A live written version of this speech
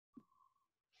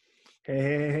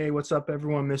Hey, what's up,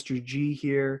 everyone? Mr. G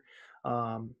here.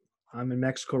 Um, I'm in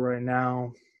Mexico right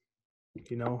now.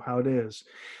 You know how it is.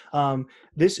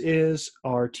 This is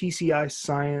our TCI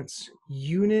Science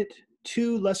Unit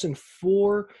 2, Lesson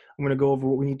 4. I'm going to go over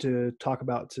what we need to talk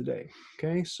about today.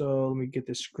 Okay, so let me get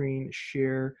this screen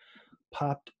share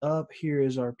popped up. Here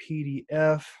is our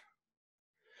PDF.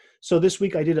 So this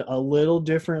week I did it a little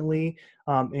differently,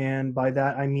 and by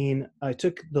that I mean I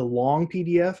took the long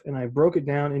PDF and I broke it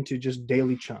down into just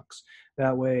daily chunks.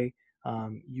 That way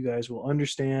you guys will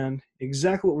understand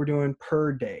exactly what we're doing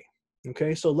per day.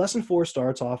 Okay, so lesson 4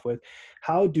 starts off with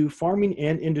how do farming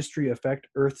and industry affect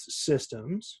Earth's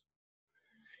systems?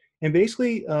 And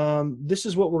basically, this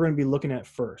is what we're going to be looking at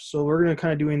first. So we're going to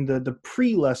kind of doing the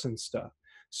pre-lesson stuff.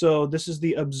 So this is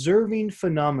the observing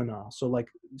phenomena. So like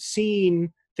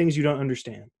seeing things you don't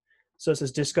understand. So it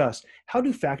says discuss. How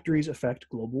do factories affect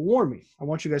global warming? I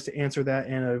want you guys to answer that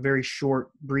in a very short,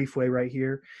 brief way right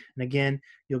here. And again,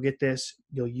 you'll get this.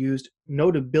 You'll use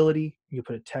notability. You'll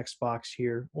put a text box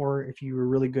here. Or if you were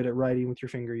really good at writing with your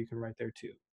finger, you can write there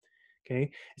too.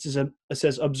 Okay, it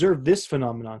says observe this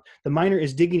phenomenon. The miner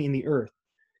is digging in the earth.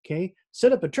 Okay,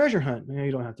 set up a treasure hunt. No,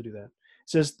 you don't have to do that. It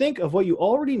says think of what you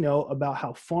already know about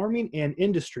how farming and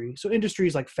industry. So industry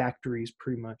is like factories,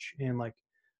 pretty much, and like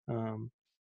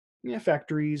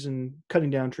factories and cutting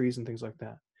down trees and things like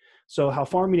that. So how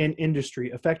farming and industry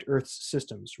affect Earth's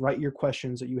systems. Write your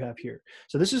questions that you have here.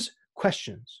 So this is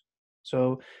questions.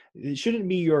 So it shouldn't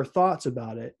be your thoughts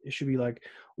about it. It should be like,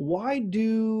 why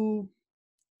do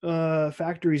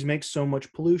factories make so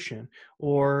much pollution?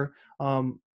 Or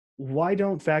why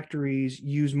don't factories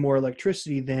use more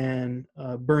electricity than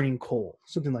burning coal?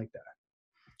 Something like that.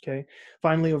 Okay.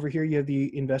 Finally, over here, you have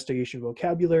the investigation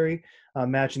vocabulary,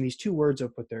 matching these two words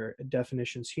up with their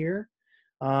definitions here.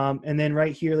 And then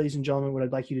right here, ladies and gentlemen, what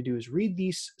I'd like you to do is read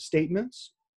these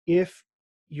statements. If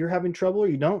you're having trouble or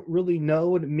you don't really know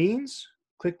what it means,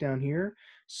 click down here.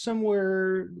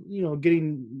 Somewhere,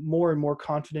 getting more and more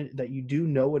confident that you do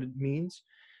know what it means,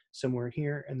 somewhere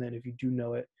here. And then if you do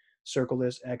know it, circle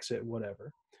this, exit,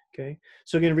 whatever. Okay.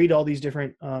 So again, read all these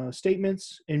different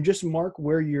statements and just mark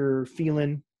where you're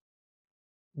feeling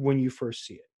when you first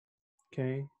see it.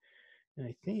 Okay. And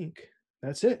I think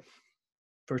that's it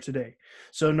for today.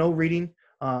 So no reading,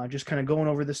 just kind of going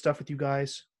over this stuff with you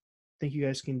guys. Think you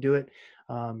guys can do it.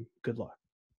 Good luck.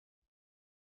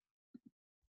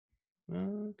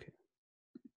 Okay.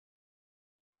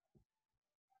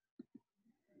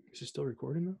 Is it still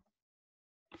recording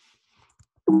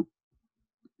though?